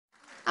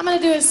I'm gonna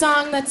do a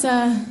song that's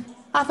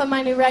off of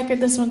my new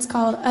record. This one's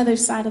called Other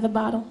Side of the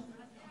Bottle.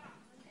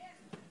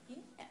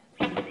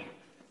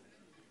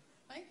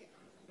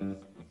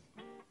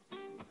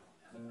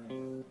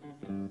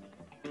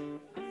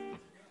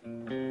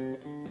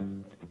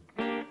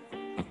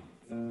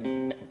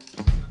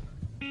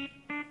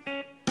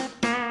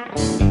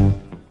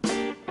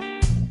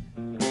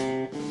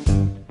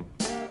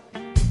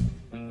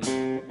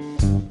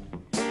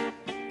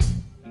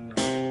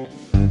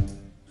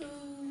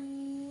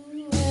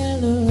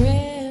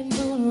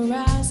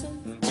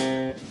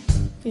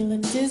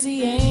 Feeling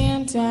dizzy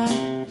and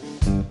tired.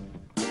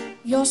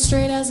 You're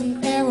straight as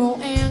an arrow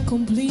and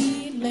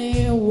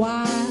completely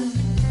wide.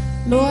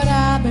 Lord,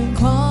 I've been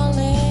calling,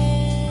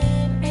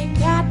 ain't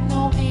got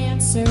no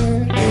answer.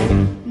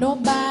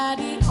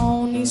 Nobody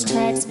on these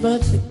tracks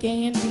but the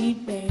candy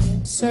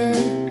dancer.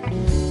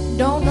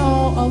 Don't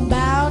know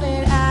about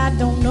it, I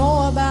don't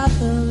know about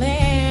the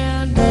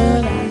land,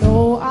 but I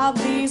know all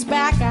these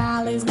back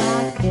alleys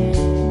like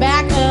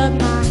back of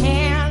my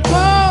hand.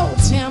 Whoa,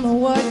 tell me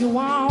what you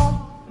want,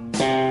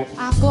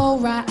 I'll go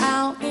right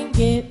out and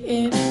get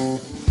it.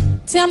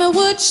 Tell me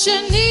what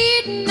you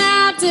need and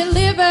I'll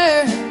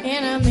deliver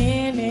in a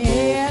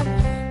minute.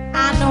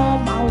 I know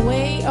my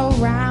way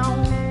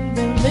around,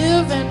 been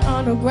living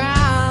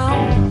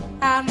underground.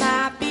 I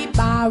might be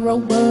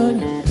borrowed, but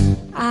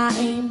I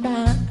ain't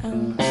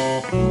bound.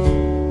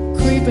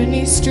 Creeping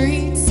these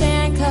streets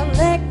and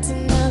collect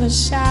another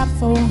shot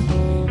for.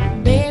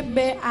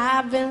 Baby,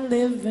 I've been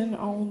living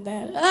on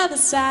that other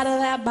side of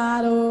that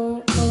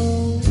bottle.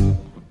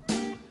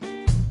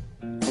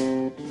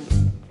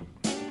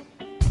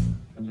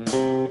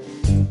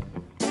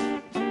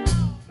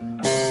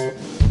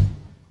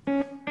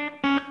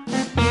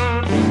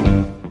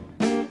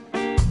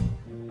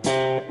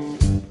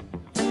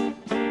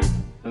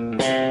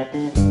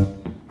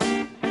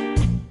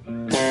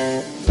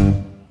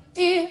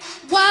 It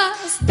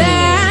was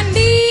that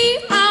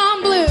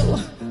neon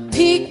blue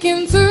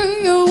peeking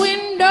through your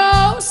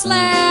window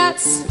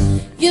slats.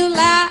 You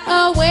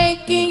lie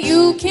awake and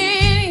you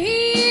can't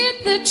hear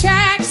the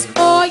tracks,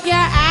 or your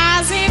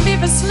eyes ain't fit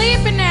for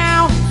sleeping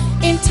now,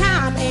 and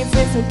time ain't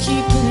fit for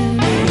keeping.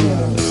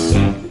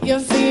 You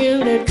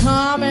feel it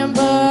coming,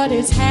 but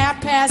it's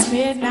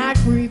midnight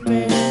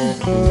creeping.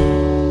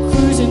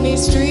 Cruising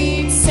these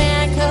streets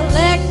and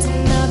collect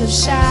another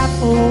shot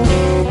for.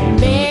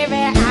 Baby,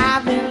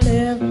 I've been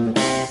living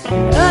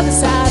the other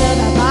side of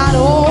the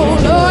bottle.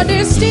 Lord,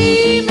 there's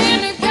steam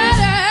in the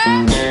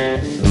gutter,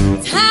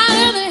 it's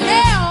hotter than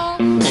hell.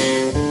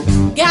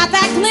 Got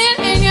that glint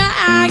in your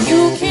eye,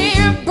 you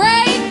can't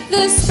break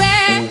the spell.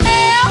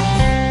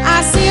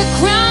 I see a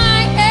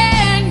crying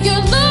and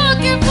you're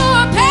looking for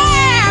a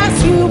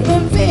pass. You've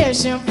been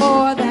fishing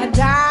for that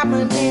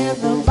diamond in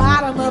the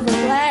bottom of a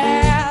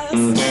glass.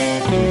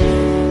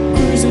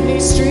 Cruising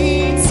these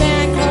streets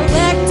and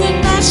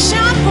collecting my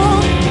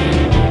shuffle.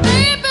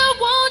 Baby,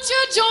 won't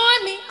you join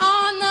me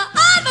on the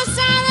other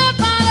side of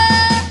the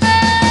bottle?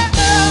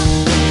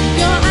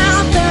 You're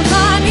out there,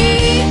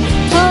 honey,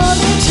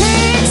 pulling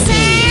tricks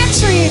and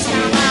trees.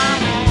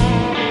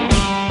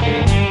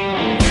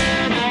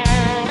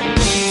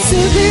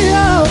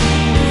 Silvio,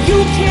 you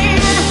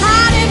can't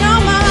hide it no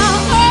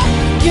more.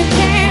 You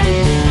can't.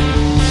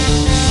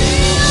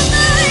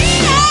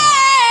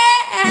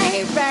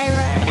 Hey,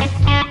 baby.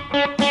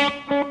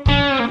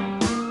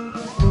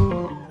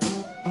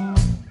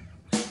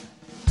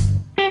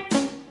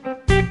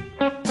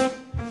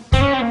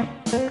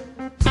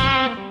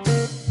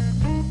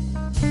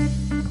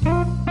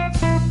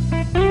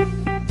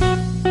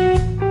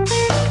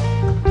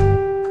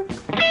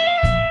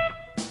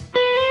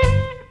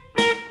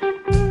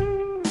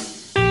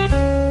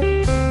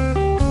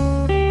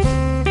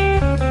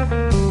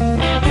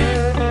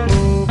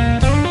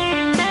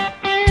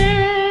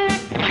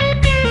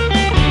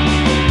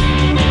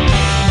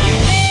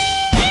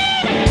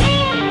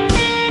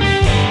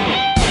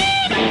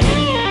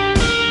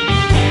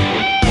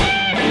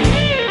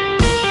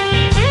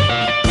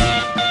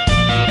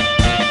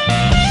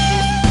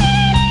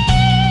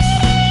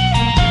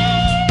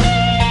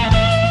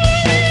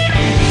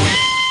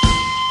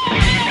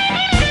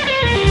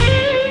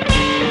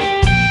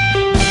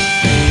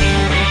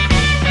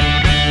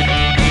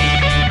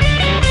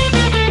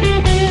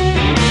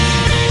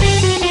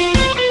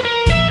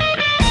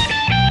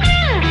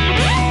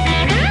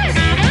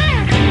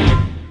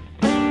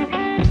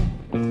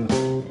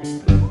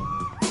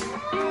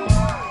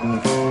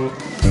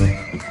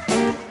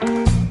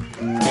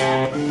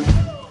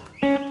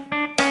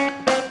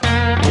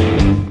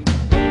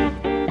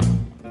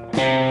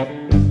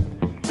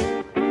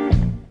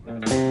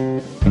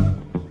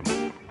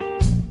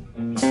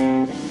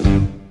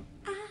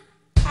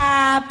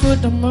 I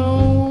put the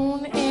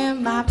moon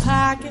in my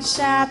pocket,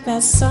 shot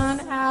that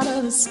sun out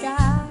of the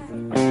sky.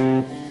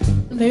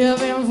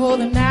 Living for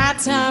the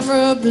nighttime,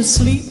 rub the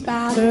sleep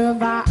out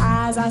of our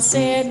eyes. I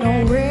said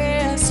no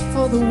rest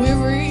for the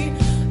weary,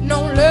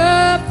 no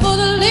love for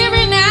the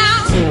living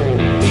now.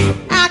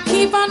 I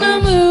keep on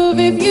the move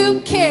if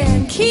you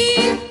can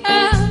keep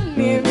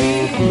near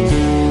me.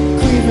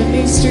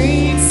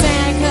 streets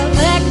and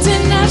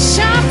collecting a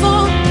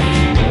shovel.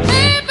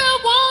 Baby,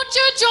 won't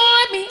you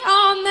join me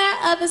on that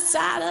other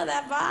side of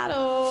that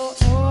bottle?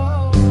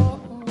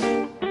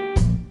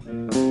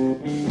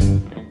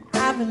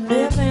 I've been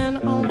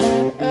living on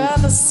that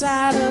other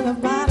side of the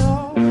bottle.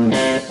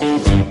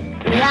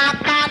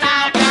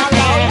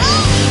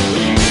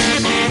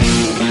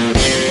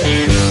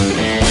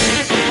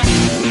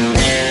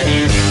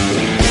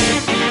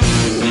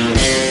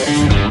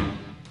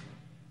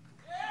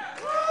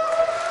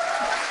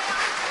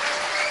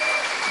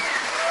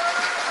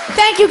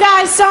 Thank you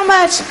guys so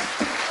much.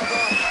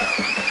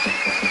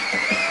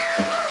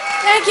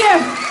 Thank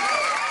you.